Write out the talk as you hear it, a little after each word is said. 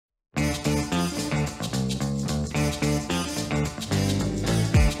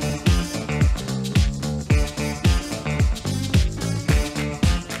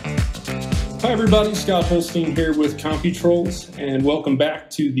Hi everybody, Scott Holstein here with CompuTrolls, and welcome back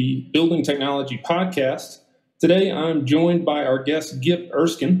to the Building Technology Podcast. Today I'm joined by our guest Gip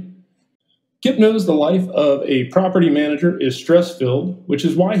Erskine. Gip knows the life of a property manager is stress-filled, which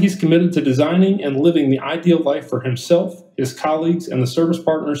is why he's committed to designing and living the ideal life for himself, his colleagues, and the service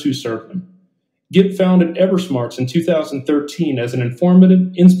partners who serve him. Gip founded EverSmarts in 2013 as an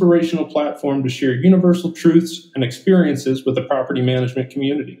informative, inspirational platform to share universal truths and experiences with the property management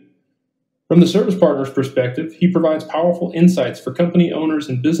community. From the service partner's perspective, he provides powerful insights for company owners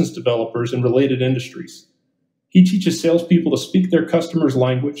and business developers in related industries. He teaches salespeople to speak their customers'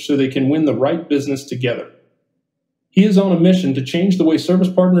 language so they can win the right business together. He is on a mission to change the way service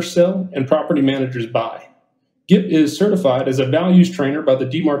partners sell and property managers buy. Gip is certified as a values trainer by the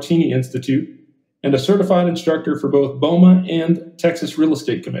DeMartini Institute and a certified instructor for both BOMA and Texas Real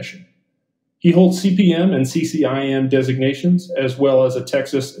Estate Commission. He holds CPM and CCIM designations, as well as a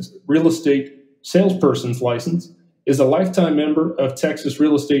Texas Real Estate Salesperson's License, is a lifetime member of Texas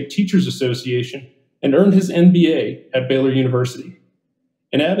Real Estate Teachers Association, and earned his MBA at Baylor University.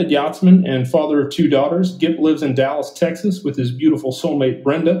 An avid yachtsman and father of two daughters, Gip lives in Dallas, Texas, with his beautiful soulmate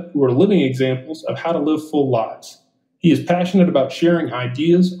Brenda, who are living examples of how to live full lives. He is passionate about sharing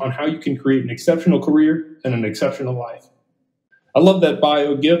ideas on how you can create an exceptional career and an exceptional life. I love that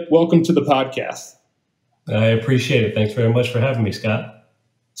bio, Gip. Welcome to the podcast. I appreciate it. Thanks very much for having me, Scott.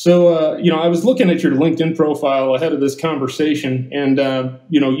 So, I was looking at your LinkedIn profile ahead of this conversation, and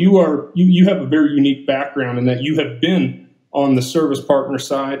you have a very unique background in that you have been on the service partner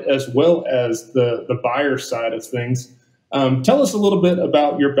side as well as the buyer side of things. Tell us a little bit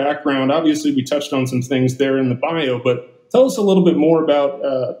about your background. Obviously, we touched on some things there in the bio, but tell us a little bit more about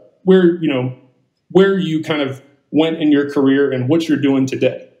where you kind of went in your career and what you're doing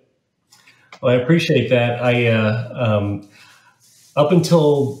today. Well, I appreciate that. Up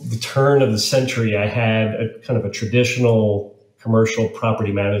until the turn of the century, I had a kind of a traditional commercial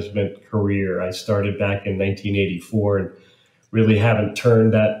property management career. I started back in 1984 and really haven't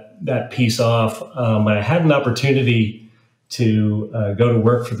turned that piece off. I had an opportunity to go to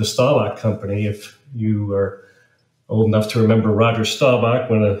work for the Staubach Company. If you are old enough to remember Roger Staubach,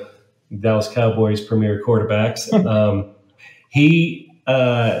 one of the Dallas Cowboys' premier quarterbacks,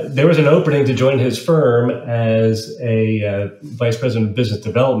 there was an opening to join his firm as a vice president of business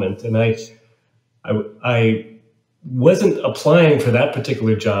development, and I wasn't applying for that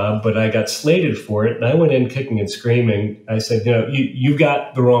particular job, but I got slated for it, and I went in kicking and screaming. I said, you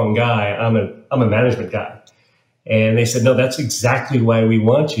got the wrong guy. I'm a management guy. And they said, no, that's exactly why we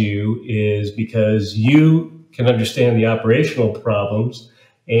want you, is because you can understand the operational problems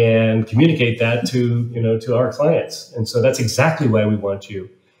and communicate that to our clients. And so that's exactly why we want you.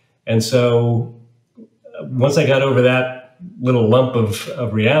 And so once I got over that little lump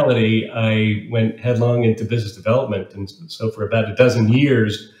of reality, I went headlong into business development. And so for about a dozen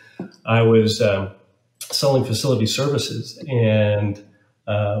years, I was selling facility services and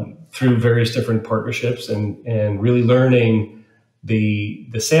through various different partnerships and really learning the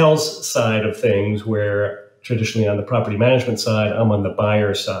sales side of things, where traditionally on the property management side, I'm on the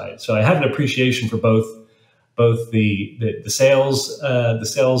buyer side. So I have an appreciation for both the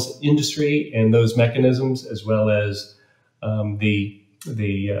sales industry and those mechanisms, as well as the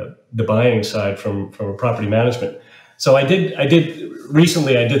buying side from a property management. So I did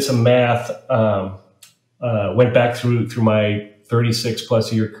recently some math, went back through my 36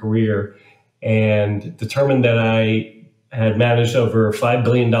 plus year career and determined that I had managed over $5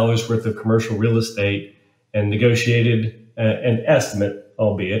 billion worth of commercial real estate and negotiated an estimate,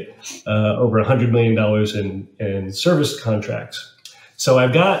 albeit, over $100 million in service contracts. So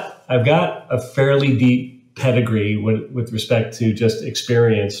I've got a fairly deep pedigree with respect to just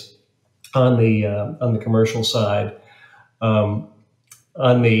experience on the commercial side. On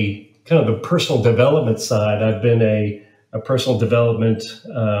the kind of the personal development side, I've been a personal development.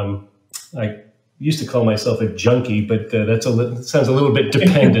 I used to call myself a junkie, but that sounds a little bit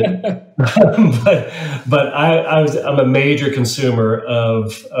dependent. but I'm a major consumer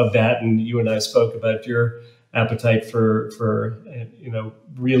of that, and you and I spoke about your appetite for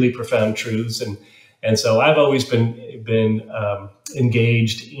really profound truths, and so I've always been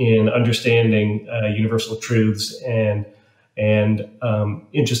engaged in understanding universal truths, and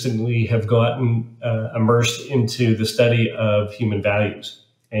interestingly have gotten immersed into the study of human values,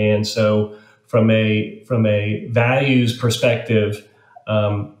 and so. From a values perspective,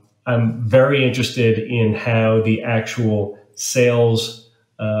 I'm very interested in how the actual sales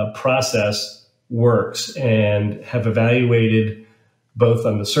process works, and have evaluated both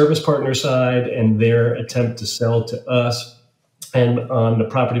on the service partner side and their attempt to sell to us, and on the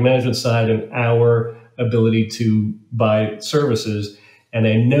property management side, and our ability to buy services. And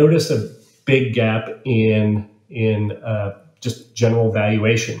I noticed a big gap in just general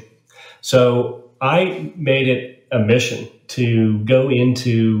valuation. So I made it a mission to go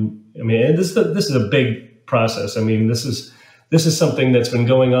into. I mean, and this is a big process. I mean, this is something that's been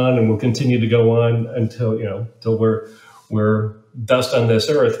going on and will continue to go on until we're dust on this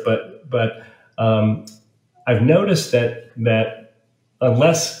earth. But I've noticed that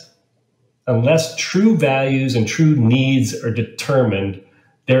unless true values and true needs are determined,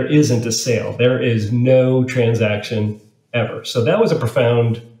 there isn't a sale. There is no transaction ever. So that was a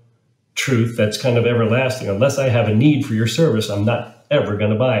profound truth that's kind of everlasting. Unless I have a need for your service, I'm not ever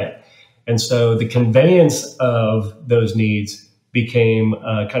going to buy it. And so the conveyance of those needs became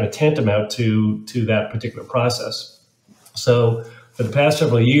kind of tantamount to that particular process. So for the past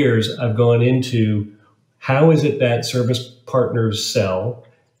several years, I've gone into how is it that service partners sell,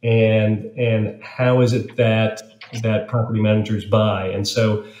 and how is it that property managers buy. And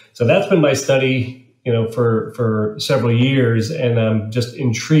so that's been my study, for several years, and I'm just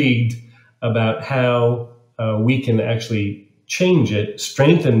intrigued about how we can actually change it,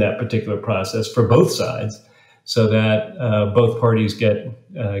 strengthen that particular process for both sides, so that both parties get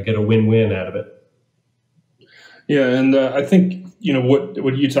a win-win out of it. Yeah, and I think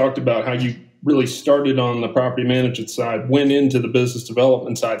what you talked about, how you really started on the property management side, went into the business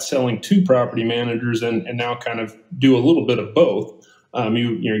development side, selling to property managers, and now kind of do a little bit of both.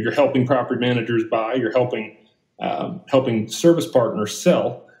 You're helping property managers buy, you're helping service partners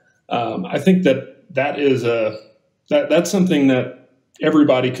sell. I think that's something that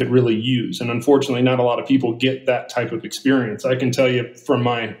everybody could really use, and unfortunately, not a lot of people get that type of experience. I can tell you from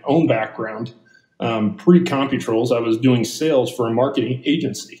my own background, pre-CompuTrolls, I was doing sales for a marketing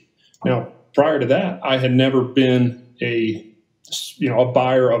agency. Now, prior to that, I had never been a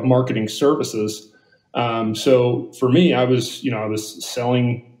buyer of marketing services. So for me, I was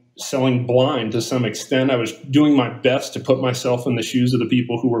selling blind to some extent. I was doing my best to put myself in the shoes of the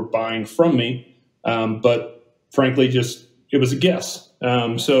people who were buying from me. But frankly, it was a guess.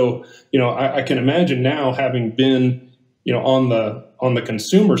 I can imagine now, having been, on the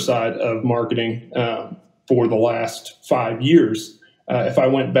consumer side of marketing for the last 5 years, if I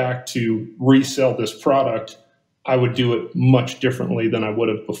went back to resell this product, I would do it much differently than I would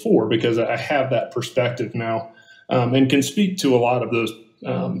have before, because I have that perspective now, and can speak to a lot of those,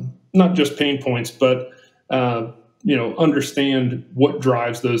 not just pain points, but understand what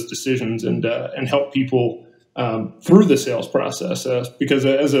drives those decisions, and help people through the sales process. Because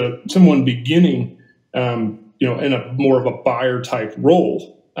as someone beginning, in a more of a buyer type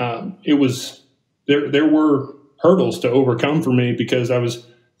role, there were hurdles to overcome for me, because I was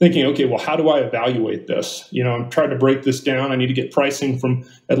thinking, okay, well, how do I evaluate this? I'm trying to break this down. I need to get pricing from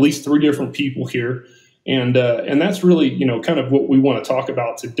at least 3 different people here. And that's really, kind of what we want to talk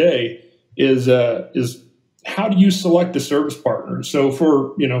about today is how do you select a service partner? So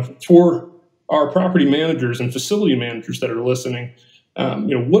for our property managers and facility managers that are listening,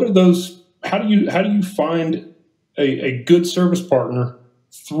 what are those, how do you find a good service partner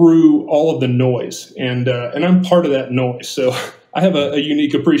through all of the noise? And I'm part of that noise. So I have a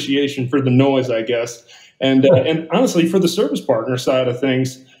unique appreciation for the noise, I guess. And honestly, for the service partner side of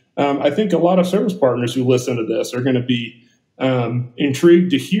things, I think a lot of service partners who listen to this are going to be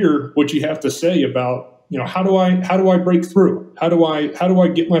intrigued to hear what you have to say about, how do I break through? How do I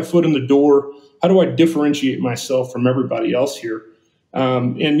get my foot in the door? How do I differentiate myself from everybody else here?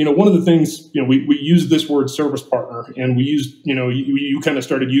 One of the things, we use this word service partner, and we used, you kind of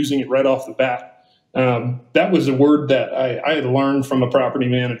started using it right off the bat. That was a word that I had learned from a property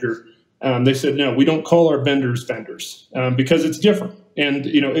manager. They said, no, we don't call our vendors because it's different. And,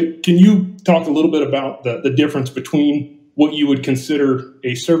 can you talk a little bit about the difference between what you would consider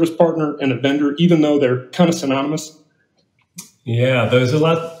a service partner and a vendor, even though they're kind of synonymous? Yeah, there's a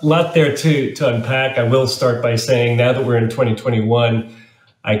lot there to unpack. I will start by saying, now that we're in 2021,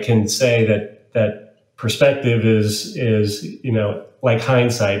 I can say that perspective is like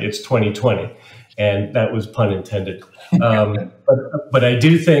hindsight, it's 2020, and that was pun intended. But I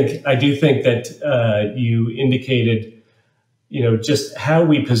do think that you indicated, just how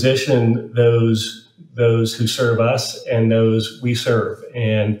we position those who serve us and those we serve.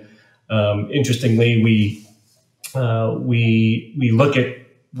 And interestingly, we look at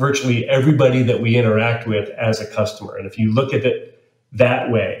virtually everybody that we interact with as a customer. And if you look at it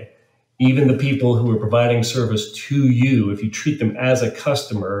that way, even the people who are providing service to you, if you treat them as a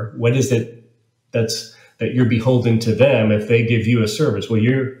customer, what is it that you're beholden to them if they give you a service? Well,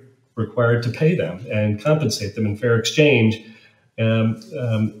 you're required to pay them and compensate them in fair exchange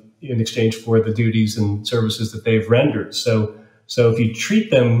in exchange for the duties and services that they've rendered. So if you treat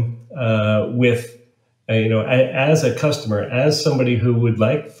them with, as a customer, as somebody who would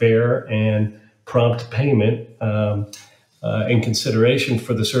like fair and prompt payment in consideration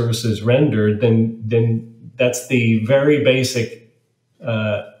for the services rendered, then that's the very basic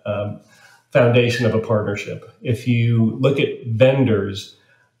foundation of a partnership. If you look at vendors,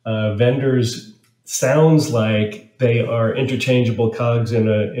 vendors sounds like they are interchangeable cogs in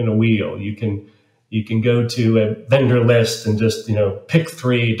a wheel. You can go to a vendor list and just pick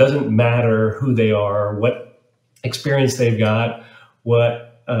three. It doesn't matter who they are, what experience they've got,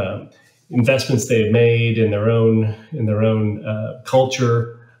 what investments they've made in their own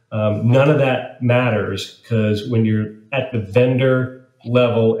culture. None of that matters, because when you're at the vendor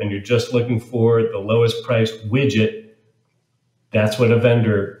level and you're just looking for the lowest priced widget, that's what a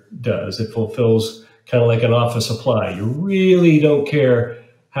vendor does. It fulfills kind of like an office supply. You really don't care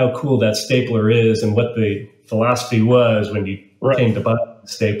how cool that stapler is and what the philosophy was when you came to buy the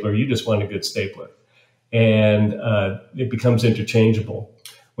stapler. You just want a good stapler. And it becomes interchangeable.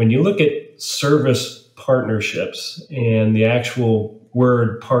 When you look at service partnerships and the actual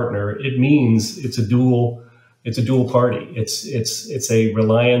word partner, it means it's a dual party. It's a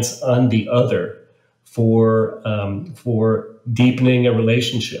reliance on the other for deepening a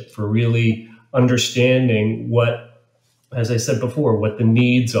relationship, for really understanding what, as I said before, what the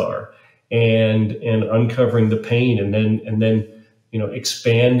needs are, and uncovering the pain, and then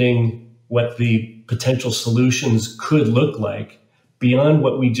expanding what the potential solutions could look like beyond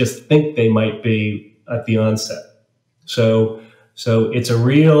what we just think they might be at the onset. So it's a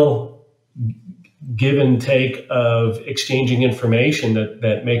real give and take of exchanging information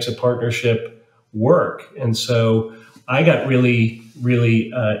that makes a partnership work. And so I got really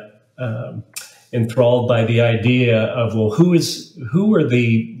enthralled by the idea of, well, who are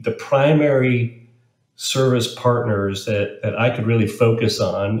the primary service partners that I could really focus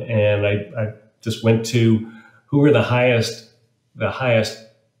on. And I just went to who are the highest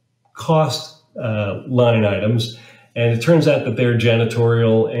cost line items. And it turns out that they're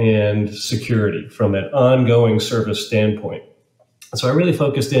janitorial and security from an ongoing service standpoint. So I really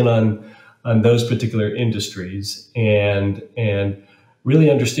focused in on those particular industries and really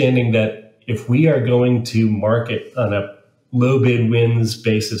understanding that if we are going to market on a low bid wins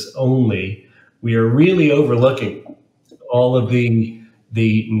basis only, we are really overlooking all of the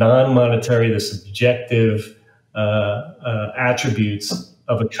non-monetary, the subjective attributes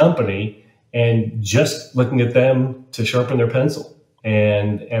of a company, and just looking at them to sharpen their pencil.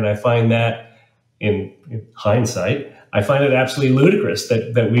 And I find that in hindsight, I find it absolutely ludicrous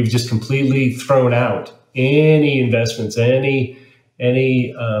that we've just completely thrown out any investments, any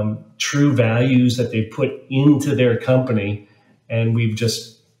true values that they put into their company, and we've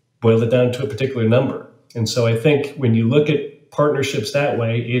just boiled it down to a particular number. And so I think when you look at partnerships that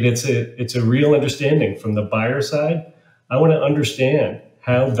way, it's a real understanding from the buyer side. I want to understand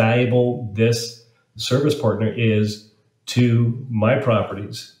how valuable this service partner is to my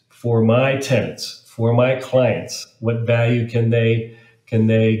properties, for my tenants, for my clients. What value can they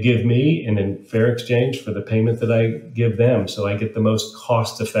give me, and in fair exchange for the payment that I give them, so I get the most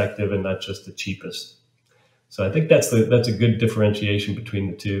cost effective and not just the cheapest. So I think that's a good differentiation between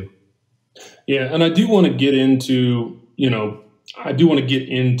the two. Yeah, and I do want to get into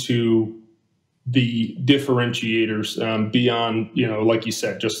the differentiators beyond, like you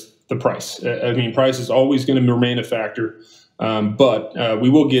said, just the price. I mean, price is always going to remain a factor, but we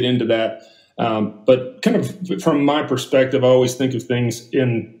will get into that. But kind of from my perspective, I always think of things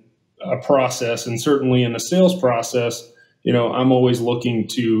in a process, and certainly in a sales process, I'm always looking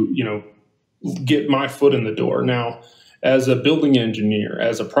to, get my foot in the door. Now, as a building engineer,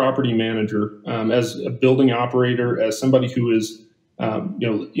 as a property manager, as a building operator, as somebody who is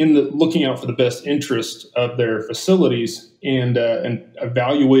looking out for the best interest of their facilities and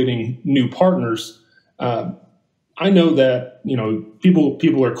evaluating new partners, I know that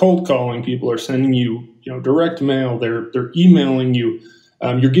people are cold calling, people are sending you direct mail, they're emailing you,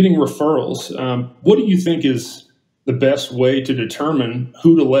 you're getting referrals. What do you think is the best way to determine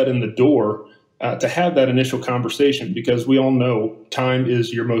who to let in the door to have that initial conversation? Because we all know time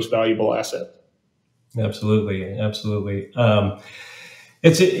is your most valuable asset. Absolutely. It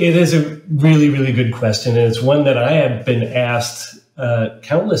is a really, really good question. And it's one that I have been asked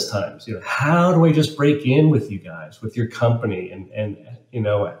countless times. How do I just break in with you guys, with your company? And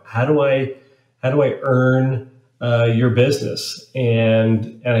how do I earn your business?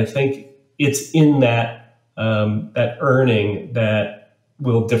 And I think it's in that earning that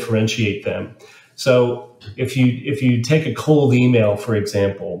will differentiate them. So if you take a cold email, for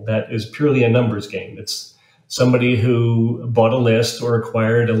example, that is purely a numbers game. It's somebody who bought a list or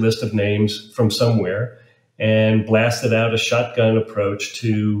acquired a list of names from somewhere and blasted out a shotgun approach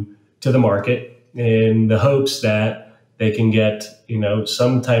to the market in the hopes that they can get,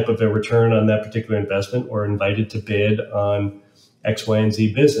 some type of a return on that particular investment or invited to bid on X, Y, and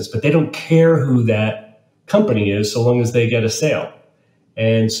Z business. But they don't care who that company is so long as they get a sale.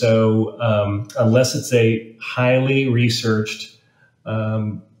 And so unless it's a highly researched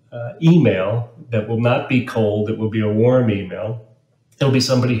email that will not be cold, it will be a warm email. It'll be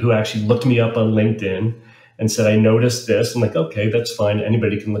somebody who actually looked me up on LinkedIn and said, I noticed this. I'm like, okay, that's fine.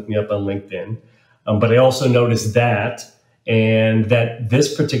 Anybody can look me up on LinkedIn. But I also noticed that, and that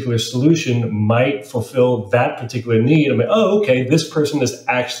this particular solution might fulfill that particular need. I'm like, oh, okay, this person has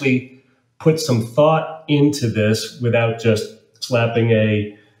actually put some thought into this without just slapping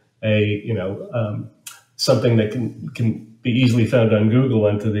something that can be easily found on Google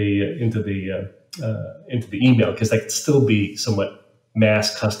into the email, because that could still be somewhat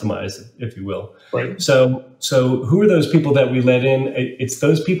mass customized, if you will. Right. So who are those people that we let in? It's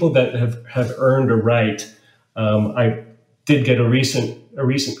those people that have earned a right. I did get a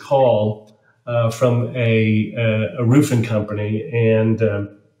recent call from a roofing company, and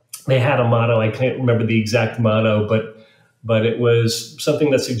they had a motto. I can't remember the exact motto, but it was something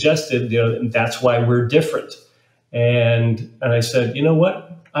that suggested, that's why we're different. And I said, you know what?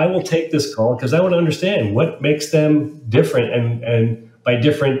 I will take this call because I want to understand what makes them different. And by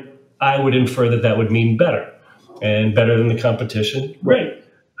different, I would infer that would mean better, and better than the competition. Great.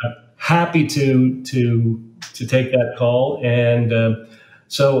 I'm happy to take that call. And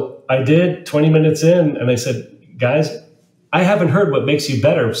so I did 20 minutes in, and I said, guys, I haven't heard what makes you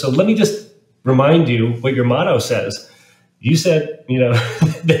better. So let me just remind you what your motto says. You said,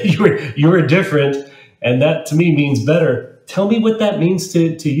 that you were different, and that to me means better. Tell me what that means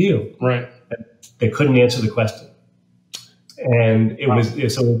to you. Right. And they couldn't answer the question. And it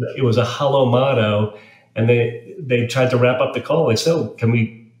was a hollow motto. And they tried to wrap up the call. They said, so can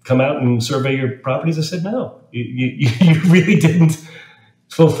we come out and survey your properties? I said, no, you really didn't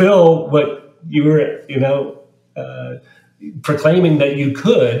fulfill what you were, proclaiming that you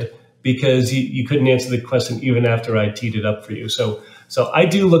could, because you couldn't answer the question even after I teed it up for you. So I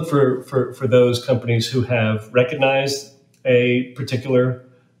do look for those companies who have recognized a particular,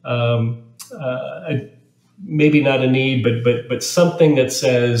 maybe not a need, but something that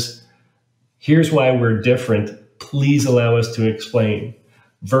says, here's why we're different. Please allow us to explain.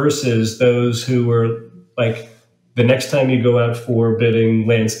 Versus those who are like, the next time you go out for bidding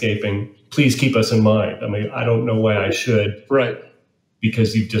landscaping, please keep us in mind. I mean, I don't know why I should. Right.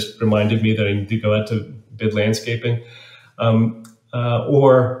 Because you've just reminded me that I need to go out to bid landscaping.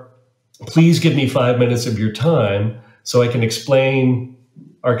 Or please give me 5 minutes of your time so I can explain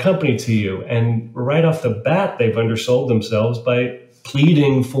our company to you. And right off the bat, they've undersold themselves by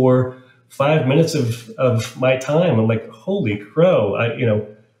pleading for 5 minutes of my time. I'm like, holy crow,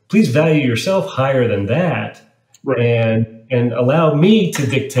 please value yourself higher than that. Right. And allow me to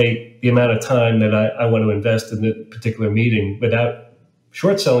dictate the amount of time that I want to invest in the particular meeting without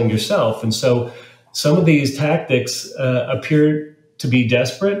short selling yourself. And so some of these tactics appear to be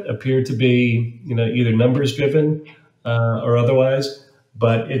desperate, appear to be, either numbers driven or otherwise,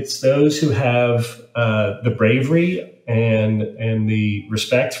 but it's those who have the bravery and the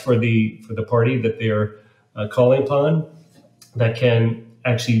respect for the party that they're calling upon, that can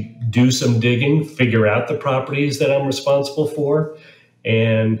actually do some digging, figure out the properties that I'm responsible for,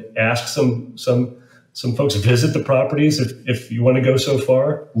 and ask some folks, visit the properties if you want to go so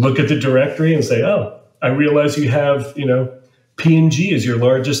far, look at the directory and say, oh, I realize you have, P&G is your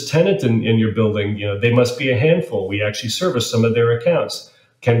largest tenant in your building. They must be a handful. We actually service some of their accounts.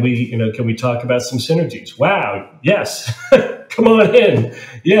 Can we talk about some synergies? Wow. Yes. Come on in.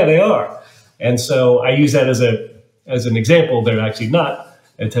 Yeah, they are. And so I use that as an example. They're actually not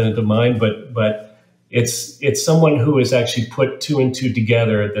a tenant of mine, but it's someone who has actually put two and two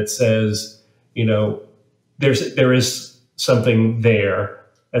together that says, there is something there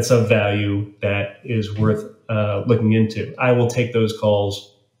that's of value that is worth looking into. I will take those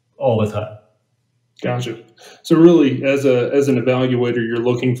calls all the time. Gotcha. So really, as an evaluator, you're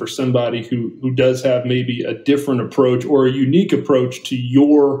looking for somebody who does have maybe a different approach or a unique approach to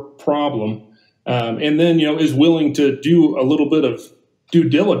your problem, and then is willing to do a little bit of due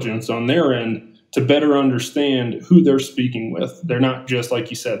diligence on their end to better understand who they're speaking with. They're not just, like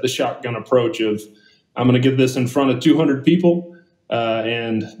you said, the shotgun approach of, I'm going to get this in front of 200 people,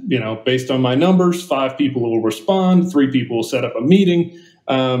 and based on my numbers, 5 people will respond, 3 people will set up a meeting.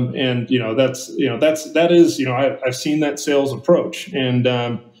 And that is I've seen that sales approach,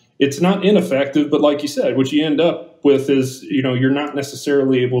 and it's not ineffective, but like you said, what you end up with is you're not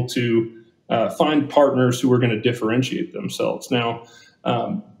necessarily able to find partners who are going to differentiate themselves. Now,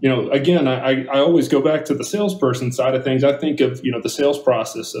 again, I always go back to the salesperson side of things. I think of the sales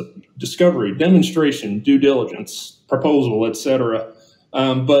process of discovery, demonstration, due diligence, proposal, etc.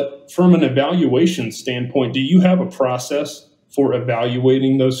 But from an evaluation standpoint, do you have a process for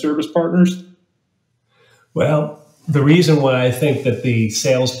evaluating those service partners? Well, the reason why I think that the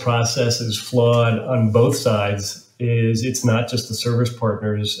sales process is flawed on both sides is it's not just the service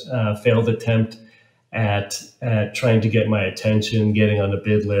partners' failed attempt at trying to get my attention, getting on the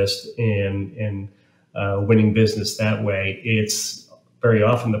bid list, and winning business that way. It's very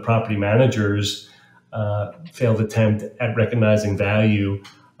often the property managers' failed attempt at recognizing value,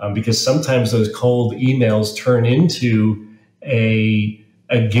 because sometimes those cold emails turn into a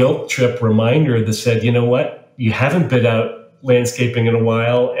guilt trip reminder that said, you know what, you haven't bid out landscaping in a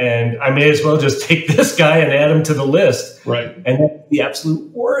while, and I may as well just take this guy and add him to the list. Right. And that's the absolute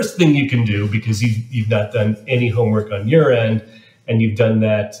worst thing you can do, because you've not done any homework on your end, and you've done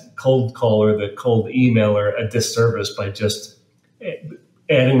that cold call or the cold emailer a disservice by just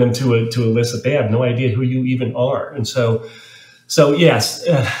adding them to a list that they have no idea who you even are. And so yes,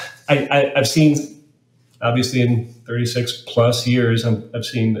 I've seen, obviously in 36 plus years, I've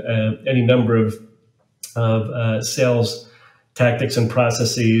seen any number of sales tactics and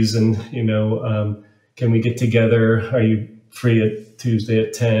processes, and can we get together? Are you free at Tuesday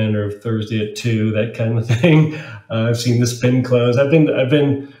at 10 or Thursday at 2? That kind of thing. I've seen the spin close. I've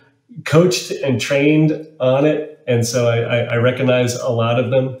been coached and trained on it, and so I recognize a lot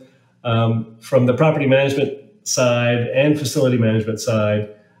of them from the property management side and facility management side.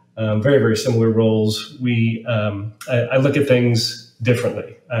 Very, very similar roles. I look at things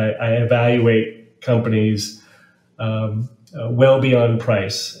differently. I evaluate companies well beyond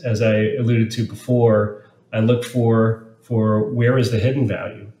price. As I alluded to before, I look for where is the hidden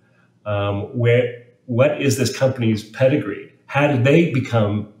value? What is this company's pedigree? How did they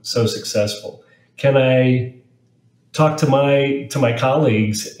become so successful? Can I talk to my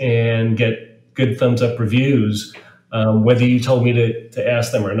colleagues and get good thumbs up reviews, whether you told me to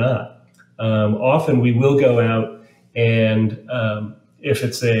ask them or not? Often we will go out and if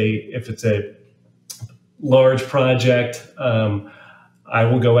it's a large project, I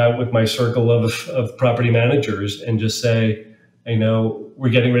will go out with my circle of property managers and just say, we're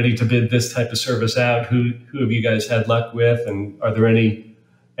getting ready to bid this type of service out. Who have you guys had luck with? And are there any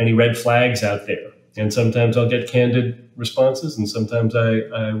red flags out there? And sometimes I'll get candid responses, and sometimes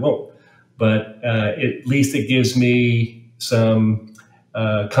I won't. But at least it gives me some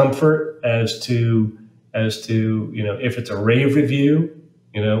comfort as to if it's a rave review,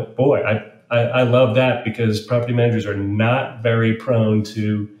 boy, I love that, because property managers are not very prone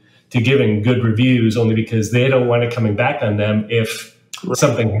to giving good reviews, only because they don't want it coming back on them if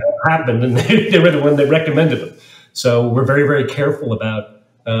something happened and they were the one that recommended them. So we're very, very careful about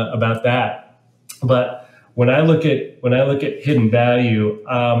that. But when I look at hidden value,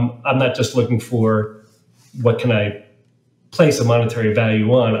 I'm not just looking for what can I place a monetary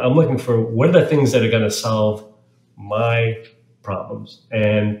value on. I'm looking for what are the things that are going to solve my problems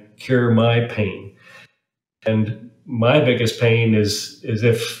and cure my pain. And my biggest pain is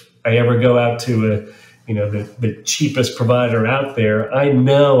if I ever go out to the cheapest provider out there, I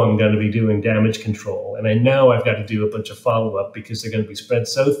know I'm going to be doing damage control, and I know I've got to do a bunch of follow-up, because they're going to be spread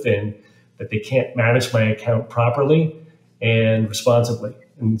so thin that they can't manage my account properly and responsibly,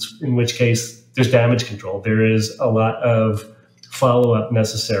 in which case there's damage control. There is a lot of follow-up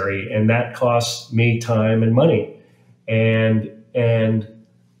necessary, and that costs me time and money. And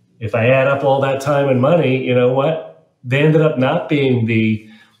if I add up all that time and money, you know what? They ended up not being the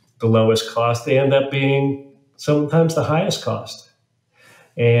lowest cost. They end up being sometimes the highest cost.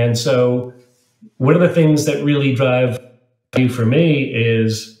 And so one of the things that really drive value for me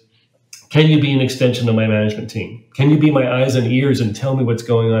is, can you be an extension of my management team? Can you be my eyes and ears and tell me what's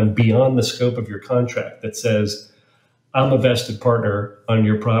going on beyond the scope of your contract that says, I'm a vested partner on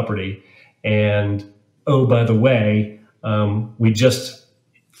your property, and oh, by the way, we just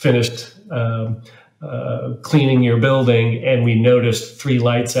finished cleaning your building, and we noticed 3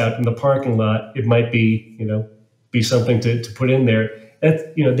 lights out in the parking lot. It might be, be something to put in there.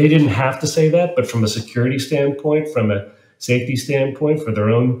 That, they didn't have to say that, but from a security standpoint, from a safety standpoint, for their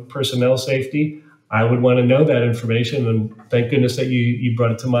own personnel safety, I would want to know that information. And thank goodness that you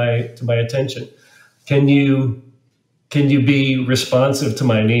brought it to my attention. Can you be responsive to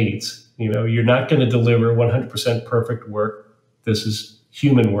my needs? You're not going to deliver 100% perfect work. This is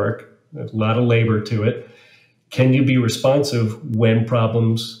human work, a lot of labor to it. Can you be responsive when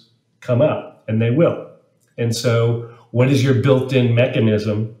problems come up? And they will. And so what is your built-in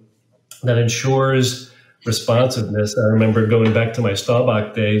mechanism that ensures responsiveness? I remember going back to my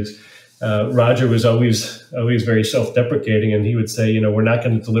Staubach days, Roger was always very self-deprecating, and he would say, we're not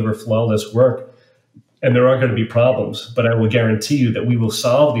going to deliver flawless work, and there are going to be problems, but I will guarantee you that we will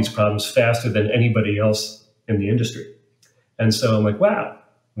solve these problems faster than anybody else in the industry. And so I'm like, wow,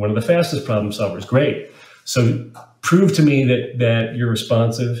 one of the fastest problem solvers, great. So prove to me that you're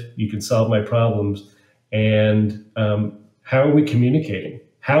responsive, you can solve my problems, and how are we communicating?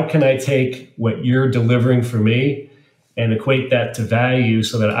 How can I take what you're delivering for me and equate that to value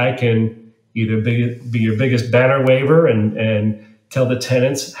so that I can either be your biggest banner waver and tell the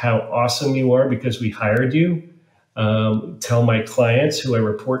tenants how awesome you are because we hired you, tell my clients who I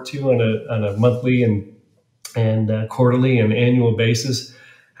report to on a monthly and quarterly and annual basis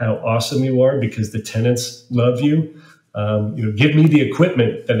how awesome you are because the tenants love you. Give me the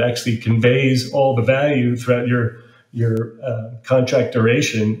equipment that actually conveys all the value throughout your contract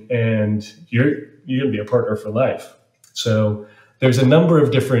duration, and you're going to be a partner for life. So there's a number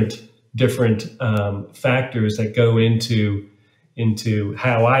of different factors that go into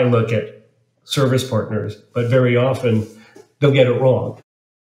how I look at service partners, but very often they'll get it wrong.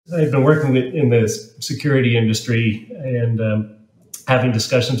 I've been working in the security industry and having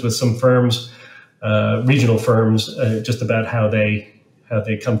discussions with some firms, regional firms, just about how they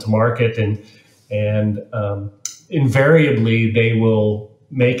come to market, and invariably they will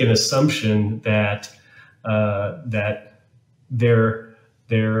make an assumption that their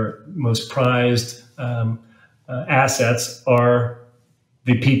most prized assets are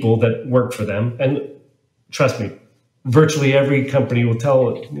the people that work for them. And trust me, virtually every company will tell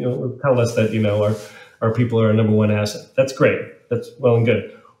us that our people are our number one asset. That's great. That's well and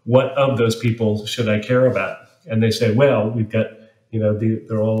good. What of those people should I care about? And they say, well, we've got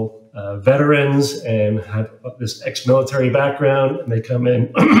they're all veterans and have this ex-military background, and they come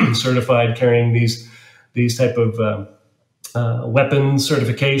in certified carrying these type of weapons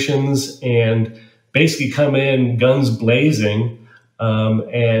certifications, and basically come in guns blazing,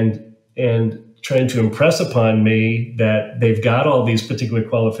 and trying to impress upon me that they've got all these particular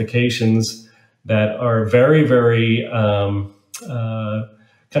qualifications that are very, very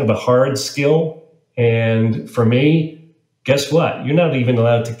kind of a hard skill. And for me, guess what? You're not even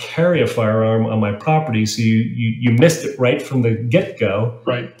allowed to carry a firearm on my property. So you missed it right from the get-go.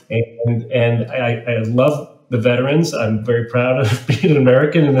 Right. And I love the veterans. I'm very proud of being an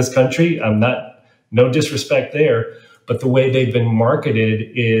American in this country. No disrespect there, but the way they've been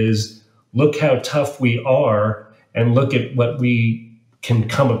marketed is look how tough we are and look at what we can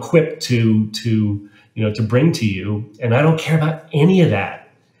come equipped to bring to you. And I don't care about any of that.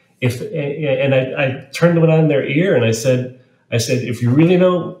 I turned it on their ear and I said, if you really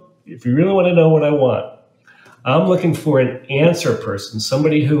want to know what I want, I'm looking for an answer person,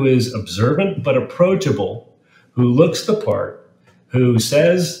 somebody who is observant but approachable, who looks the part, who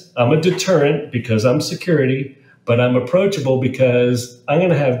says, I'm a deterrent because I'm security, but I'm approachable because I'm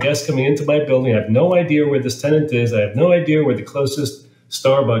going to have guests coming into my building. I have no idea where this tenant is. I have no idea where the closest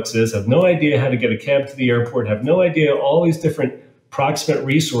Starbucks is. I have no idea how to get a cab to the airport. I have no idea all these different proximate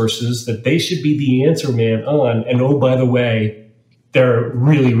resources that they should be the answer man on. And oh, by the way, they're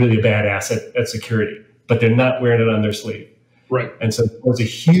really, really bad asset at security, but they're not wearing it on their sleeve. Right. And so it was a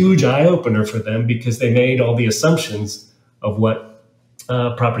huge eye-opener for them because they made all the assumptions of what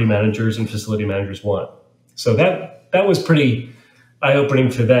property managers and facility managers want. So that was pretty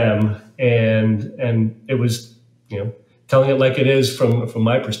eye-opening for them. And it was, telling it like it is from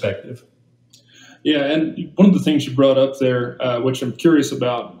my perspective. Yeah, and one of the things you brought up there, which I'm curious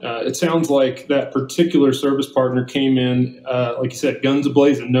about, it sounds like that particular service partner came in, like you said, guns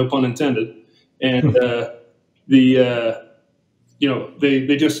a-blazing, no pun intended, and they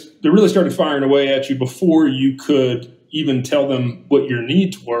really started firing away at you before you could even tell them what your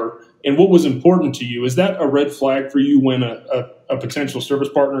needs were and what was important to you. Is that a red flag for you when a potential service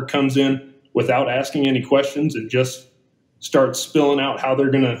partner comes in without asking any questions and just starts spilling out how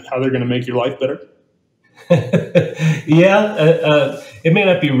they're gonna make your life better? Yeah, it may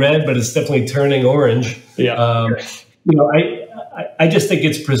not be red, but it's definitely turning orange. Yeah. I just think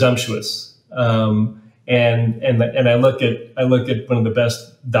it's presumptuous. And I look at one of the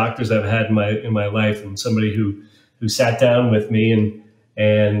best doctors I've had in my life, and somebody who sat down with me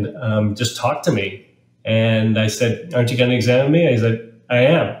and just talked to me. And I said, "Aren't you going to examine me?" I said, "I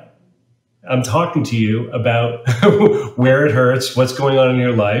am. I'm talking to you about where it hurts, what's going on in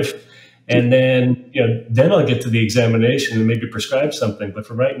your life, And then, then I'll get to the examination and maybe prescribe something. But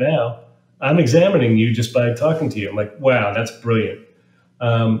for right now, I'm examining you just by talking to you. I'm like, wow, that's brilliant.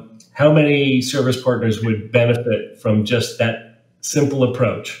 How many service partners would benefit from just that simple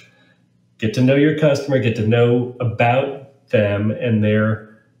approach? Get to know your customer, get to know about them and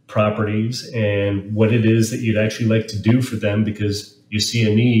their properties and what it is that you'd actually like to do for them because you see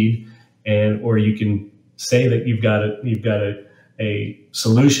a need, or you can say that you've got a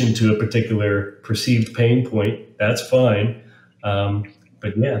solution to a particular perceived pain point. That's fine.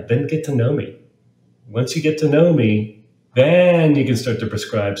 But yeah, then get to know me. Once you get to know me, then you can start to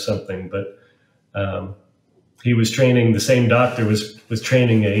prescribe something. But he was training, the same doctor was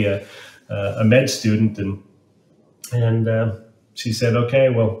training a med student, and she said, okay,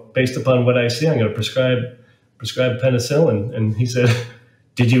 well, based upon what I see, I'm going to prescribe penicillin. And he said,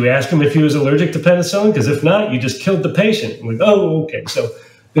 did you ask him if he was allergic to penicillin? Because if not, you just killed the patient. I'm like, oh, okay. So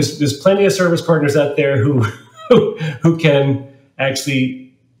there's plenty of service partners out there who can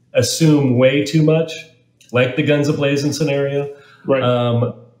actually assume way too much, like the guns a-blazing scenario.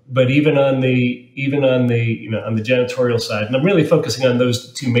 Right. But even on the on the janitorial side, and I'm really focusing on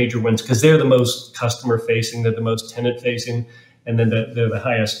those two major ones because they're the most customer facing, they're the most tenant facing, and then they're the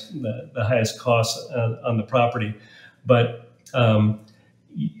highest costs on the property. But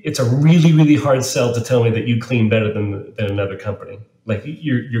it's a really, really hard sell to tell me that you clean better than another company. Like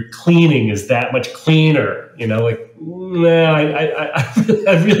your cleaning is that much cleaner, like, nah,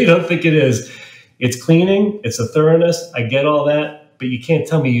 I really don't think it is. It's cleaning, it's a thoroughness. I get all that. But you can't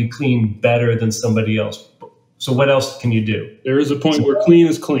tell me you clean better than somebody else. So what else can you do? There is a point where clean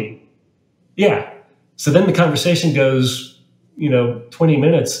is clean. Yeah. So then the conversation goes, 20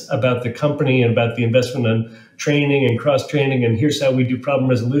 minutes about the company and about the investment on training and cross-training, and here's how we do problem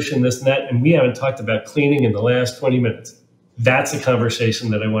resolution, this and that, and we haven't talked about cleaning in the last 20 minutes. That's a conversation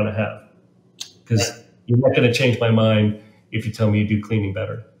that I want to have, because you're not going to change my mind if you tell me you do cleaning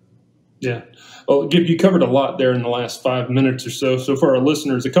better. Yeah. Well, Gip, you covered a lot there in the last 5 minutes or so. So for our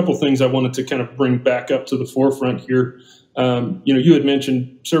listeners, a couple of things I wanted to kind of bring back up to the forefront here. You had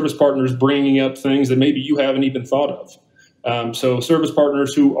mentioned service partners bringing up things that maybe you haven't even thought of. So service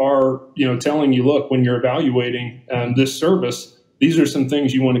partners who are, telling you, look, when you're evaluating this service, these are some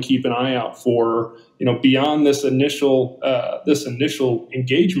things you want to keep an eye out for, beyond this initial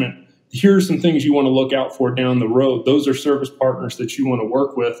engagement. Here are some things you want to look out for down the road. Those are service partners that you want to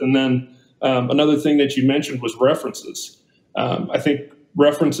work with. And then another thing that you mentioned was references. I think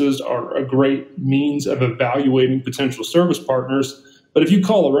references are a great means of evaluating potential service partners. But if you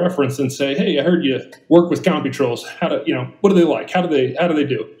call a reference and say, hey, I heard you work with CompuTrolls, what do they like? How do they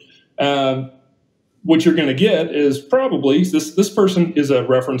do? What you're going to get is probably this person is a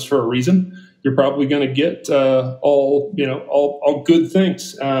reference for a reason. You're probably going to get all good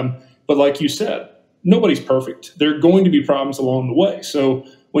things. But like you said, nobody's perfect. There are going to be problems along the way. So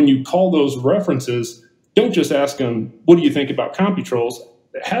when you call those references, don't just ask them, what do you think about CompuTrolls?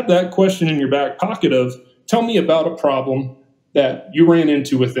 Have that question in your back pocket of, tell me about a problem that you ran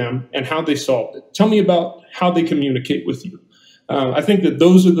into with them and how they solved it. Tell me about how they communicate with you. I think that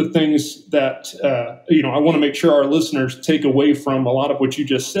those are the things that, I want to make sure our listeners take away from a lot of what you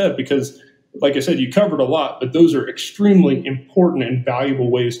just said, because like I said, you covered a lot, but those are extremely important and valuable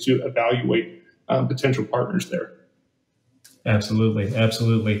ways to evaluate potential partners there. Absolutely.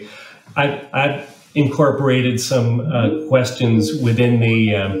 Absolutely. I've incorporated some questions within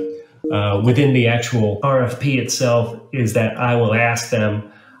the actual RFP itself, is that I will ask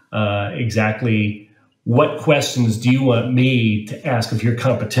them exactly what questions do you want me to ask of your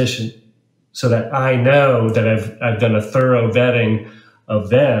competition, so that I know that I've done a thorough vetting of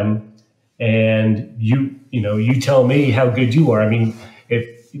them. And you tell me how good you are. I mean,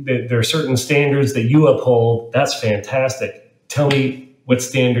 if there are certain standards that you uphold, that's fantastic. Tell me what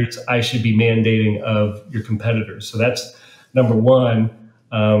standards I should be mandating of your competitors. So that's number one.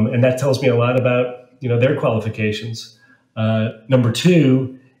 And that tells me a lot about, their qualifications. Number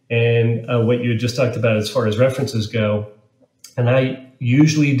two, and what you just talked about as far as references go, and I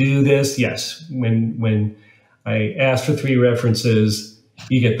usually do this, yes, when I ask for 3 references,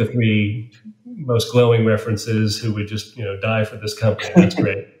 you get the 3 most glowing references who would just, die for this company. That's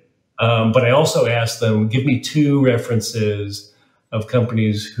great. But I also ask them, give me 2 references of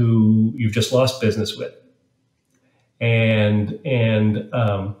companies who you've just lost business with. And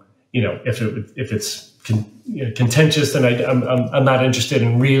if it's contentious, then I'm not interested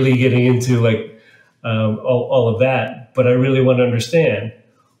in really getting into all of that. But I really want to understand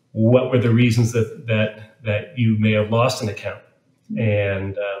what were the reasons that you may have lost an account,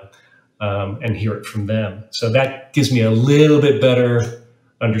 and hear it from them. So that gives me a little bit better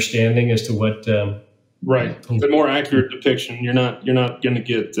understanding as to what. Right. The more accurate depiction. You're not going to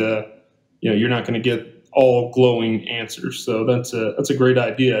get you're not going to get all glowing answers. So that's a great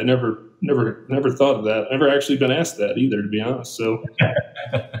idea. I never thought of that. Never actually been asked that either, to be honest. So,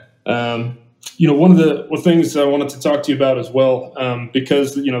 one of the things I wanted to talk to you about as well,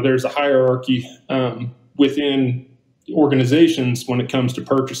 because there's a hierarchy within organizations when it comes to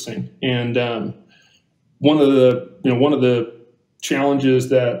purchasing, and one of the challenges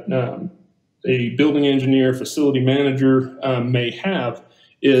that a building engineer, facility manager may have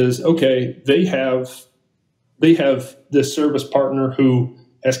is, okay, they have this service partner who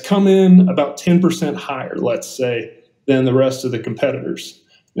has come in about 10% higher, let's say, than the rest of the competitors.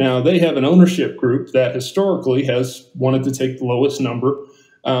 Now, they have an ownership group that historically has wanted to take the lowest number,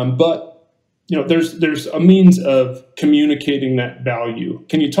 but there's a means of communicating that value.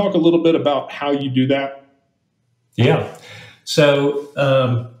 Can you talk a little bit about how you do that? Yeah.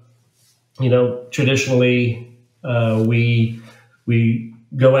 So, traditionally, we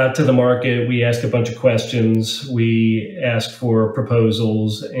go out to the market, we ask a bunch of questions, we ask for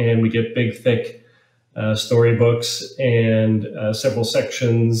proposals, and we get big, thick storybooks and several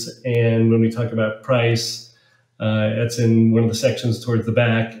sections. And when we talk about price, it's in one of the sections towards the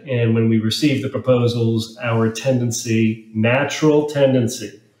back. And when we receive the proposals, our natural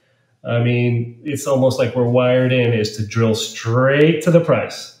tendency, I mean, it's almost like we're wired in, is to drill straight to the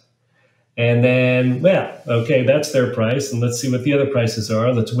price. And then, okay, that's their price, and let's see what the other prices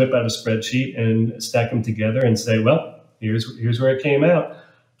are. Let's whip out a spreadsheet and stack them together and say, well, here's where it came out.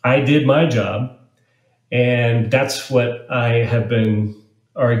 I did my job, and that's what I have been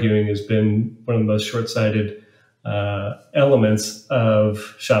arguing has been one of the most short-sighted elements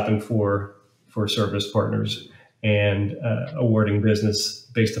of shopping for service partners and awarding business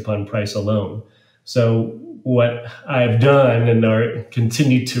based upon price alone. So what I've done and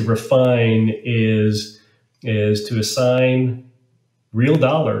continue to refine is to assign real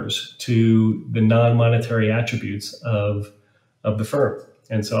dollars to the non-monetary attributes of the firm.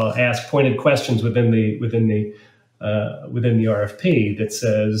 And so I'll ask pointed questions within the RFP that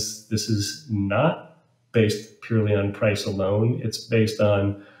says this is not based purely on price alone. It's based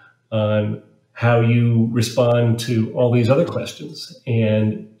on how you respond to all these other questions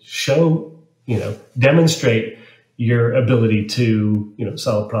and demonstrate your ability to,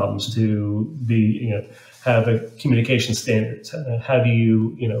 solve problems, to be, have a communication standards. How do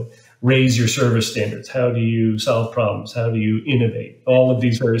you, raise your service standards? How do you solve problems? How do you innovate? All of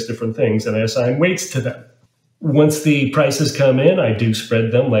these various different things, and I assign weights to them. Once the prices come in, I do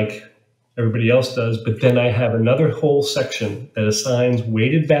spread them like everybody else does, but then I have another whole section that assigns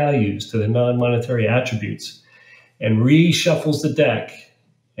weighted values to the non-monetary attributes and reshuffles the deck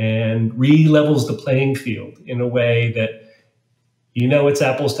and re-levels the playing field in a way that it's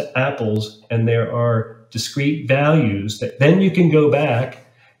apples to apples, and there are discrete values that then you can go back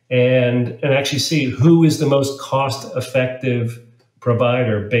and actually see who is the most cost-effective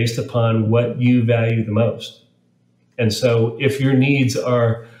provider based upon what you value the most. And so if your needs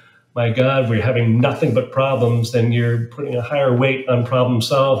are, my God, we're having nothing but problems, then you're putting a higher weight on problem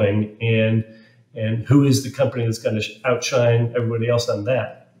solving, and who is the company that's going to outshine everybody else on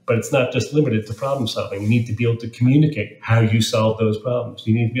that? But it's not just limited to problem solving. You need to be able to communicate how you solve those problems.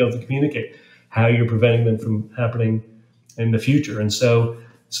 You need to be able to communicate how you're preventing them from happening in the future. And so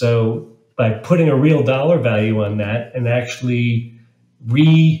by putting a real dollar value on that and actually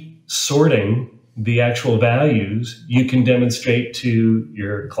resorting the actual values, you can demonstrate to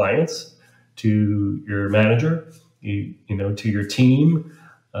your clients, to your manager, to your team,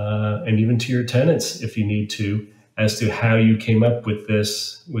 and even to your tenants if you need to, as to how you came up with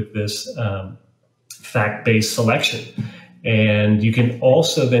this fact-based selection. And you can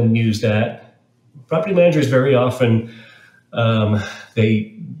also then use that. Property managers very often,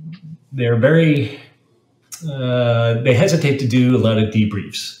 they hesitate to do a lot of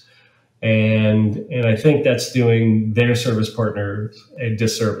debriefs. And I think that's doing their service partner a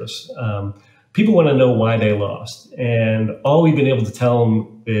disservice. People want to know why they lost. And all we've been able to tell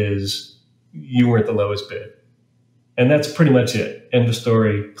them is you weren't the lowest bid. And that's pretty much it. End of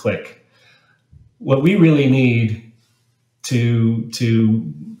story, click. What we really need to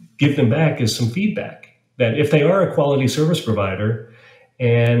give them back is some feedback, that if they are a quality service provider,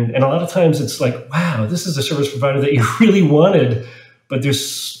 and a lot of times it's like, wow, this is a service provider that you really wanted, but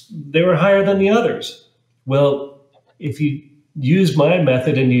they were higher than the others. Well, if you use my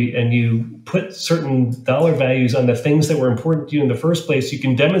method and you put certain dollar values on the things that were important to you in the first place, you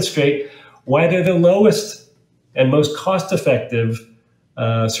can demonstrate why they're the lowest and most cost-effective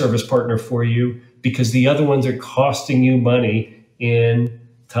service partner for you, because the other ones are costing you money in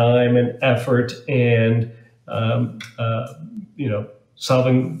time and effort and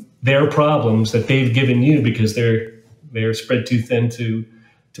solving their problems that they've given you because they're spread too thin to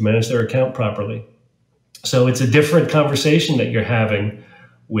manage their account properly. So it's a different conversation that you're having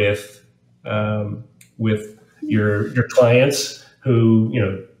with your clients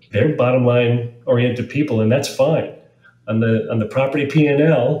who, they're bottom line oriented people, and that's fine. On the property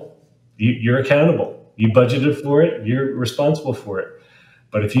P&L, you're accountable. You budgeted for it. You're responsible for it.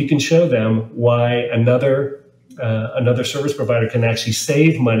 But if you can show them why another service provider can actually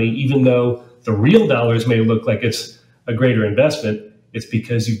save money, even though the real dollars may look like it's a greater investment, it's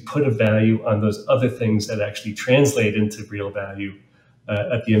because you put a value on those other things that actually translate into real value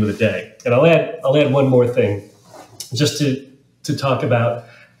at the end of the day. And I'll add one more thing, just to talk about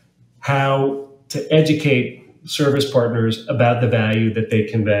how to educate service partners about the value that they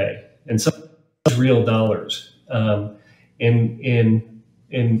convey, and some real dollars. In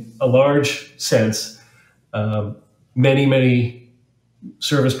a large sense, many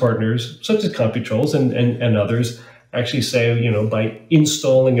service partners, such as CompuTrolls and others, actually say, by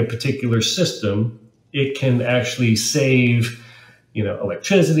installing a particular system, it can actually save,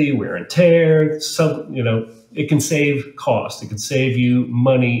 electricity, wear and tear. It can save cost. It can save you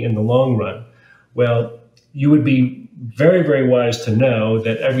money in the long run. Well, you would be very, very wise to know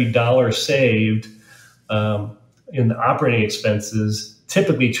that every dollar saved in the operating expenses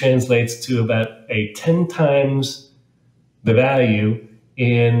typically translates to about a 10 times the value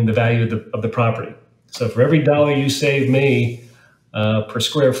in the value of the property. So for every dollar you save me per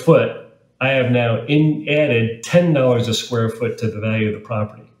square foot, I have now added $10 a square foot to the value of the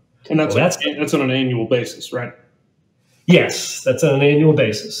property. And that's on an annual basis, right? Yes, that's on an annual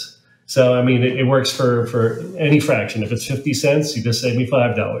basis. So, it works for any fraction. If it's 50 cents, you just save me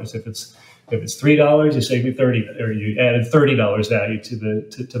 $5. If it's $3, you save me 30, or you added $30 value to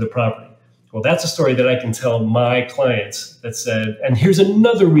the property. Well, that's a story that I can tell my clients that said, and here's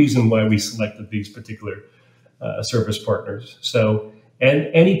another reason why we selected these particular service partners. So, and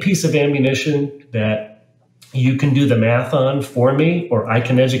any piece of ammunition that you can do the math on for me, or I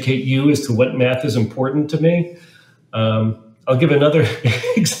can educate you as to what math is important to me. I'll give another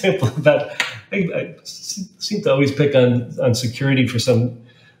example about, I seem to always pick on security for some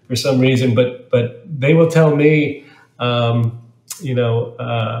reason, but they will tell me, they'll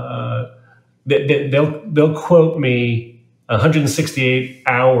quote me 168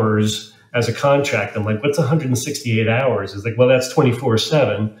 hours as a contract. I'm like, what's 168 hours? It's like, well, that's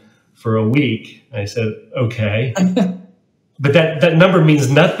 24/7 for a week. I said, okay. But that number means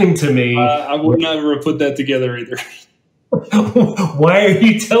nothing to me. I would never have put that together either. Why are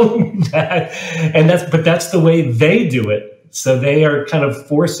you telling me that? And that's the way they do it. So they are kind of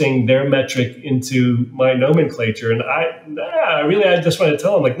forcing their metric into my nomenclature. And I just want to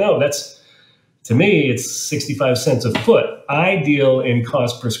tell them, like, no, to me, it's 65 cents a foot. I deal in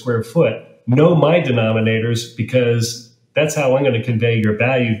cost per square foot. Know my denominators, because that's how I'm going to convey your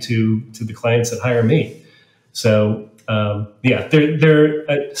value to the clients that hire me. So there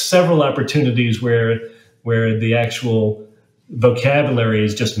are several opportunities where the actual vocabulary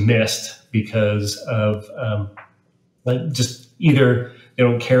is just missed because of just either they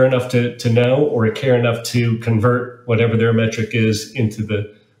don't care enough to know, or care enough to convert whatever their metric is into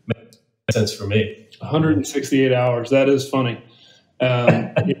the sense for me. 168 hours. That is funny.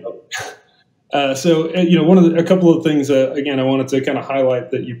 So a couple of things, again, I wanted to kind of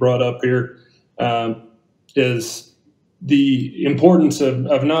highlight that you brought up here, is the importance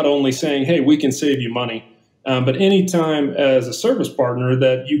of not only saying, hey, we can save you money, but anytime as a service partner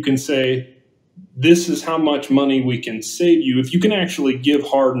that you can say, this is how much money we can save you. If you can actually give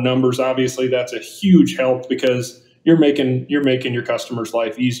hard numbers, obviously that's a huge help, because you're making your customer's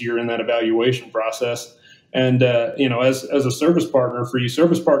life easier in that evaluation process. And as a service partner, for you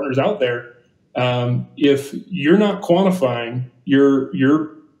service partners out there, if you're not quantifying your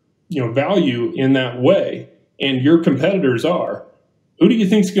value in that way, and your competitors are, who do you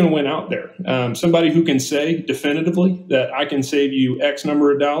think is going to win out there? Somebody who can say definitively that I can save you X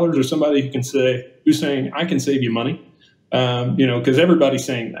number of dollars, or somebody who's saying I can save you money? Because everybody's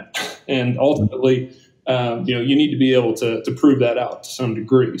saying that, and ultimately, you need to be able to prove that out to some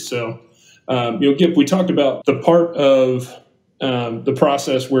degree. So, Gip, we talked about the part of the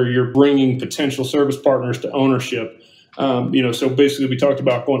process where you're bringing potential service partners to ownership. So basically, we talked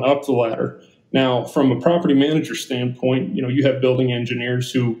about going up the ladder. Now, from a property manager standpoint, you have building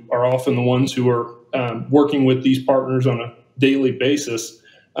engineers who are often the ones who are working with these partners on a daily basis.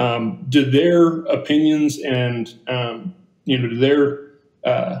 Do their opinions and do their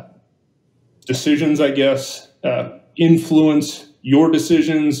decisions, I guess, influence your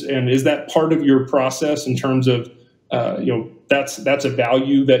decisions, and is that part of your process in terms of that's a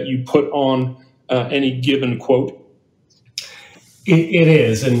value that you put on any given quote? It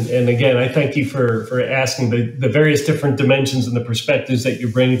is, and again, I thank you for asking. The various different dimensions and the perspectives that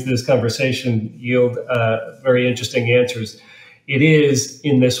you're bringing to this conversation yield very interesting answers. It is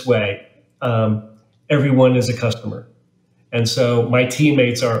in this way. Everyone is a customer, and so my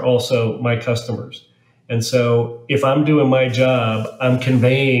teammates are also my customers. And so if I'm doing my job, I'm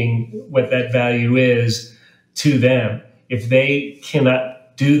conveying what that value is to them. If they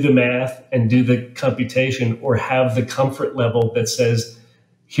cannot do the math and do the computation or have the comfort level that says,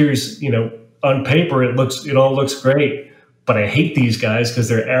 here's, on paper, it all looks great, but I hate these guys because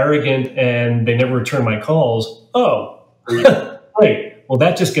they're arrogant and they never return my calls. Oh, great. Well,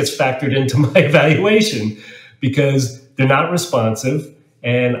 that just gets factored into my evaluation because they're not responsive.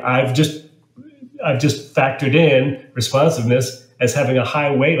 And I've just factored in responsiveness as having a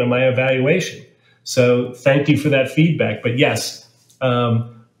high weight on my evaluation. So thank you for that feedback. But yes,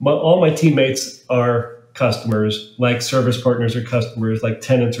 all my teammates are customers, like service partners are customers, like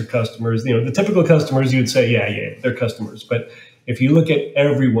tenants are customers. The typical customers, you'd say, yeah, they're customers. But if you look at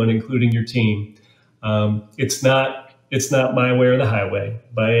everyone, including your team, it's not my way or the highway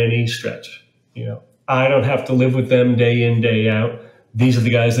by any stretch. I don't have to live with them day in, day out. These are the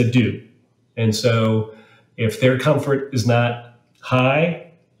guys that do. And so if their comfort is not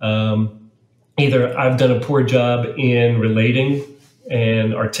high, either I've done a poor job in relating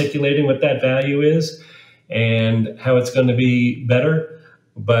and articulating what that value is and how it's going to be better.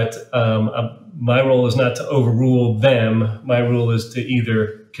 But my role is not to overrule them. My role is to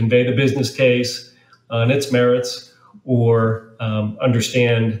either convey the business case on its merits or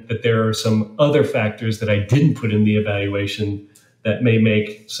understand that there are some other factors that I didn't put in the evaluation that may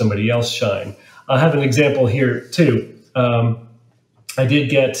make somebody else shine. I'll have an example here too. I did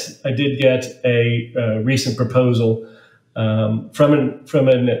get a recent proposal from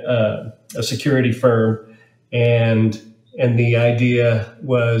a security firm, and the idea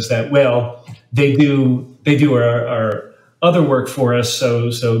was that, well, they do our other work for us,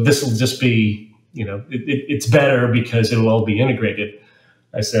 so this will just be, it's better because it'll all be integrated.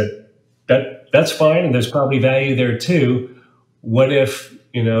 I said that's fine, and there's probably value there too. What if,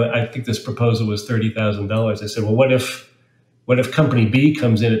 I think this proposal was $30,000. I said, well, what if company B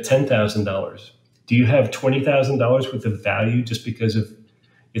comes in at $10,000? Do you have $20,000 worth of value just because of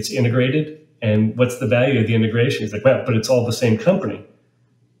it's integrated? And what's the value of the integration? He's like, well, but it's all the same company,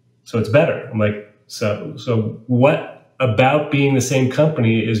 so it's better. I'm like, so what about being the same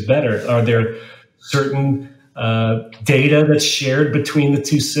company is better? Are there certain data that's shared between the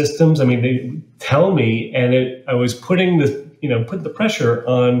two systems? I mean, they tell me, and I was putting the pressure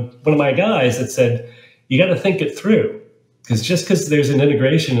on one of my guys that said, you got to think it through. Because just because there's an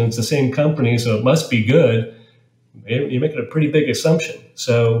integration and it's the same company, so it must be good, you're making a pretty big assumption.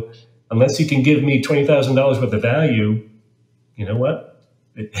 So unless you can give me $20,000 worth of value, you know what?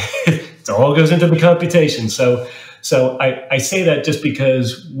 It all goes into the computation. So I say that just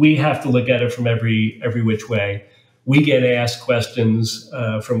because we have to look at it from every which way. We get asked questions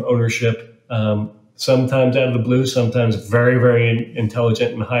from ownership, sometimes out of the blue, sometimes very, very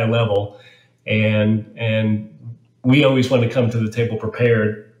intelligent and high level. And we always want to come to the table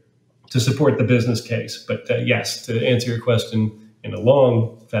prepared to support the business case. But yes, to answer your question in a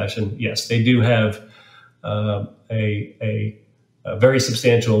long fashion, yes, they do have a very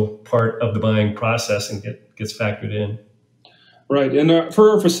substantial part of the buying process and gets factored in. Right. And for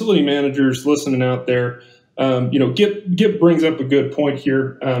our facility managers listening out there, Gip brings up a good point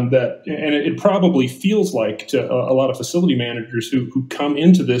here and it probably feels like to a lot of facility managers who come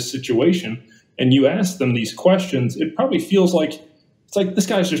into this situation and you ask them these questions, it probably feels like it's like this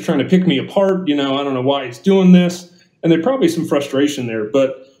guy's just trying to pick me apart. I don't know why he's doing this. And there's probably some frustration there.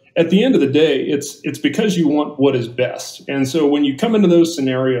 But at the end of the day, it's because you want what is best. And so when you come into those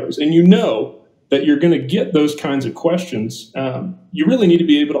scenarios and you know that you're going to get those kinds of questions, you really need to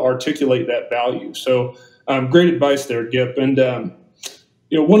be able to articulate that value. So great advice there, Gip. And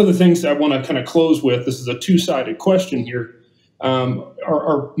one of the things I want to kind of close with, this is a two-sided question here,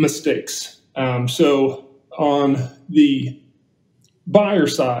 are mistakes. So on the buyer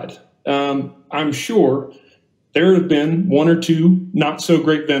side, I'm sure there have been one or two not so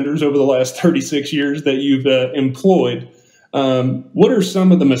great vendors over the last 36 years that you've employed. What are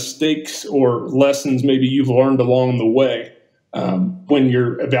some of the mistakes or lessons maybe you've learned along the way when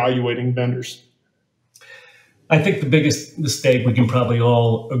you're evaluating vendors? I think the biggest mistake we can probably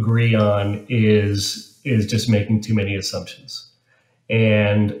all agree on is just making too many assumptions.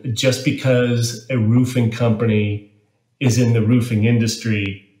 And just because a roofing company is in the roofing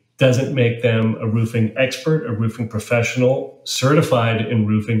industry doesn't make them a roofing expert, a roofing professional, certified in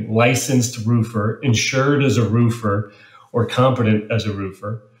roofing, licensed roofer, insured as a roofer, or competent as a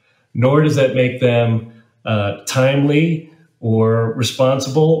roofer. Nor does that make them timely or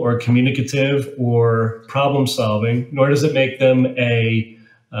responsible or communicative or problem solving. Nor does it make them an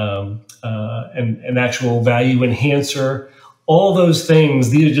actual value enhancer. All those things,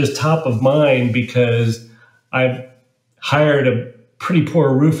 these are just top of mind because I've hired a pretty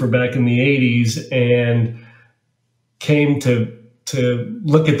poor roofer back in the 80s and came to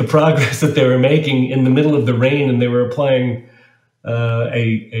look at the progress that they were making in the middle of the rain, and they were applying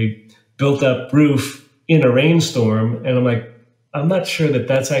a built-up roof in a rainstorm. And I'm like, I'm not sure that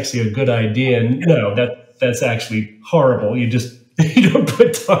that's actually a good idea. And no, that's actually horrible. You don't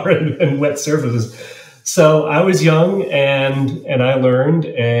put tar in wet surfaces. So I was young and I learned,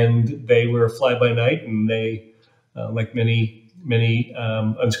 and they were fly by night, and they, like many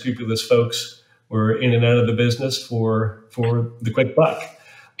unscrupulous folks, were in and out of the business for the quick buck.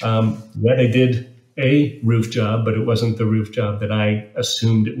 They did a roof job, but it wasn't the roof job that I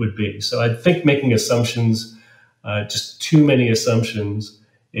assumed it would be. So I think making assumptions, just too many assumptions,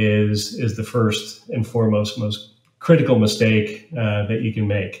 is the first and foremost most critical mistake that you can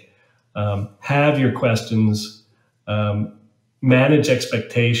make. Have your questions, manage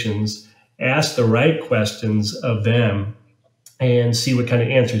expectations, ask the right questions of them, and see what kind of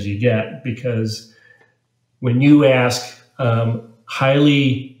answers you get. Because when you ask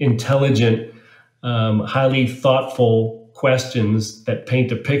highly intelligent, highly thoughtful questions that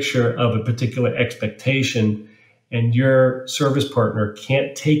paint a picture of a particular expectation, and your service partner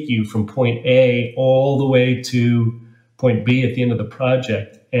can't take you from point A all the way to point B at the end of the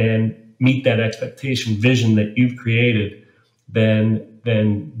project and meet that expectation vision that you've created, then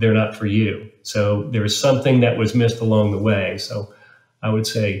they're not for you. So there is something that was missed along the way. So I would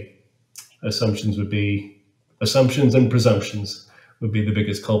say assumptions and presumptions would be the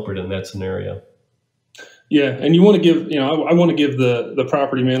biggest culprit in that scenario. Yeah, and you want to give, I want to give the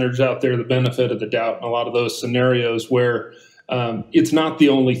property managers out there the benefit of the doubt in a lot of those scenarios where it's not the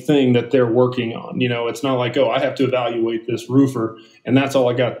only thing that they're working on. It's not like, I have to evaluate this roofer, and that's all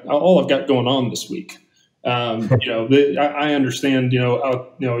I've got going on this week. I understand,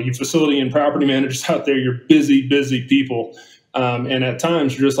 you facility and property managers out there, you're busy people. And at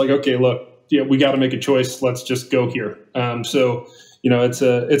times you're just like, okay, look, we got to make a choice. Let's just go here.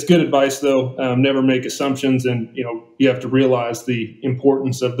 It's good advice though. Never make assumptions, and, you have to realize the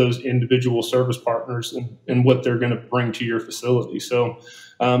importance of those individual service partners and what they're going to bring to your facility. So,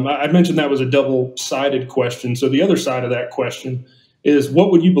 I mentioned that was a double-sided question. So the other side of that question is,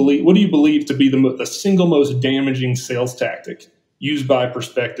 what do you believe to be the single most damaging sales tactic used by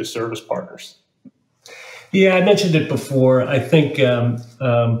prospective service partners? Yeah, I mentioned it before. I think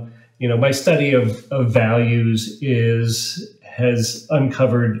my study of values has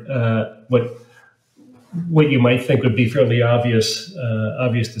uncovered what you might think would be fairly obvious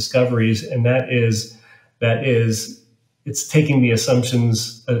discoveries, and that is it's taking the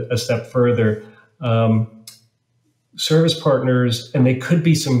assumptions a step further. Service partners, and they could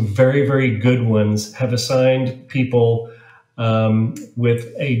be some very, very good ones, have assigned people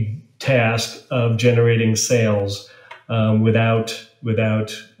with a task of generating sales without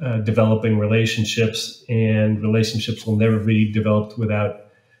developing relationships, and relationships will never be developed without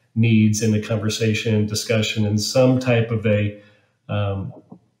needs and a conversation and discussion and some type of a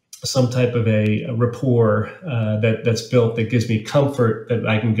rapport that's built that gives me comfort that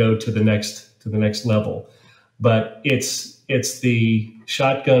I can go to the next level. But it's the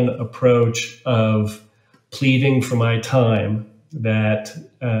shotgun approach of pleading for my time that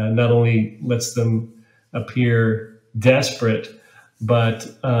not only lets them appear desperate, but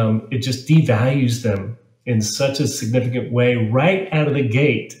it just devalues them in such a significant way right out of the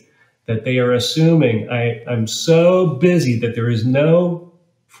gate that they are assuming I'm so busy that there is no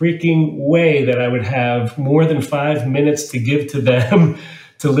freaking way that I would have more than 5 minutes to give to them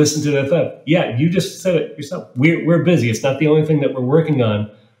to listen to their thought. Yeah, you just said it yourself. We're busy. It's not the only thing that we're working on.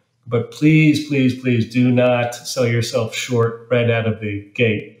 But please, please, please do not sell yourself short right out of the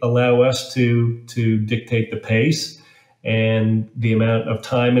gate. Allow us to dictate the pace and the amount of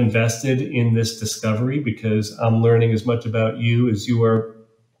time invested in this discovery, because I'm learning as much about you as you are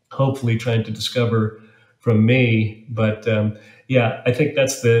hopefully trying to discover from me. But I think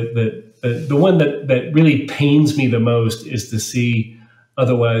that's the one that really pains me the most, is to see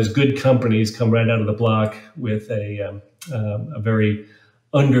otherwise good companies come right out of the block with a very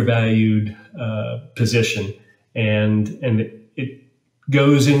undervalued position, and it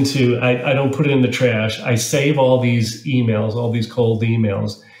goes into, I don't put it in the trash. I save all these emails, all these cold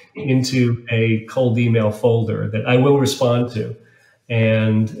emails into a cold email folder that I will respond to.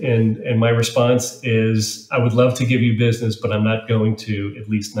 And my response is, I would love to give you business, but I'm not going to, at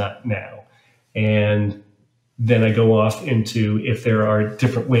least not now. And then I go off into, if there are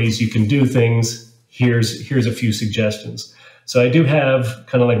different ways you can do things, here's a few suggestions. So I do have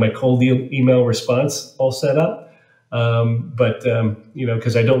kind of like my cold email response all set up.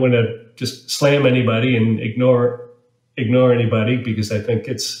 Because I don't want to just slam anybody and ignore anybody, because I think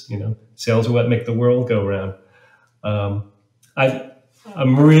it's, sales are what make the world go round.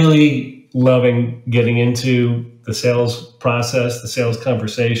 I'm really loving getting into the sales process, the sales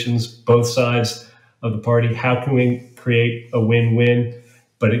conversations, both sides of the party. How can we create a win-win?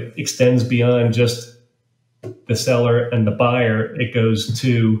 But it extends beyond just the seller and the buyer. It goes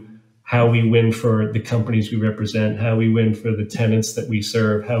to how we win for the companies we represent, how we win for the tenants that we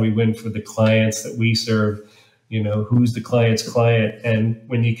serve, how we win for the clients that we serve, who's the client's client. And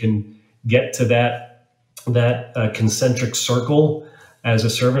when you can get to that concentric circle as a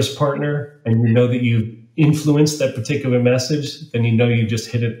service partner, and you know that you've influenced that particular message, then you've just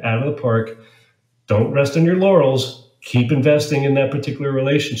hit it out of the park. Don't rest on your laurels. Keep investing in that particular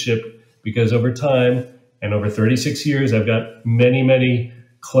relationship, because over time, and over 36 years, I've got many, many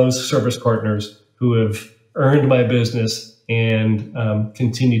close service partners who have earned my business and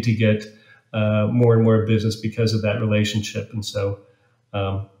continue to get more and more business because of that relationship. And so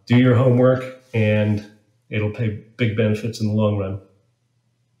do your homework, and it'll pay big benefits in the long run.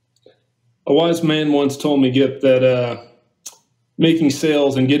 A wise man once told me, Gip, that making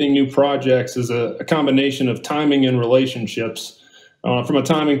sales and getting new projects is a combination of timing and relationships. From a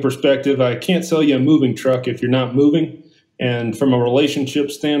timing perspective, I can't sell you a moving truck if you're not moving. And from a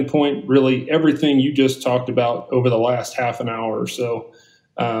relationship standpoint, really everything you just talked about over the last half an hour or so.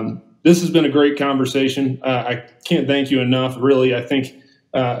 This has been a great conversation. I can't thank you enough. Really, I think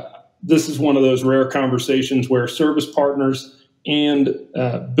this is one of those rare conversations where service partners and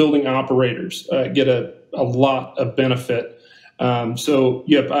building operators get a lot of benefit.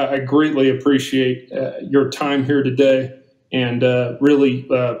 Yep, I greatly appreciate your time here today, and really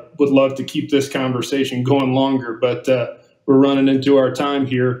would love to keep this conversation going longer, but we're running into our time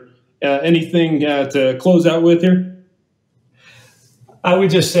here. Anything to close out with here? I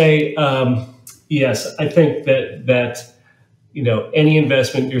would just say, yes, I think that any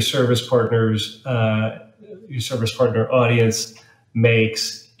investment your service partner audience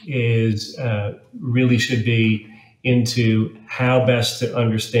makes is really should be into how best to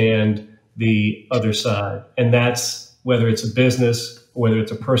understand the other side. And that's whether it's a business, whether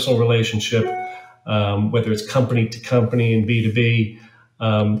it's a personal relationship, whether it's company to company and B2B,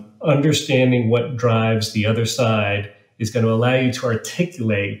 understanding what drives the other side is going to allow you to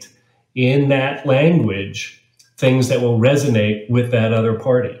articulate in that language things that will resonate with that other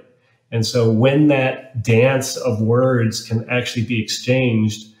party. And so when that dance of words can actually be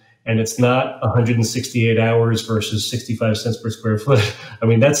exchanged, and it's not 168 hours versus 65 cents per square foot. I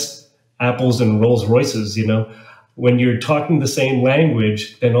mean, that's apples and Rolls Royces, When you're talking the same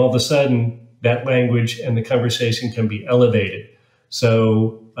language, then all of a sudden that language and the conversation can be elevated.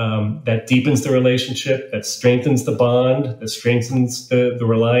 So that deepens the relationship, that strengthens the bond, that strengthens the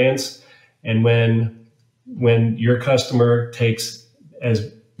reliance. And when your customer takes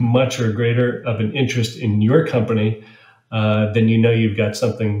as much or greater of an interest in your company, then you've got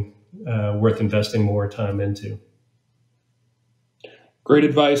something worth investing more time into. Great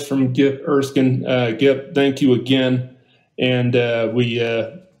advice from Gip Erskine. Gip, thank you again. And we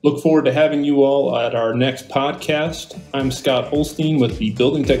look forward to having you all at our next podcast. I'm Scott Holstein with the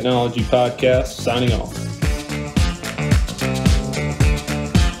Building Technology Podcast, signing off.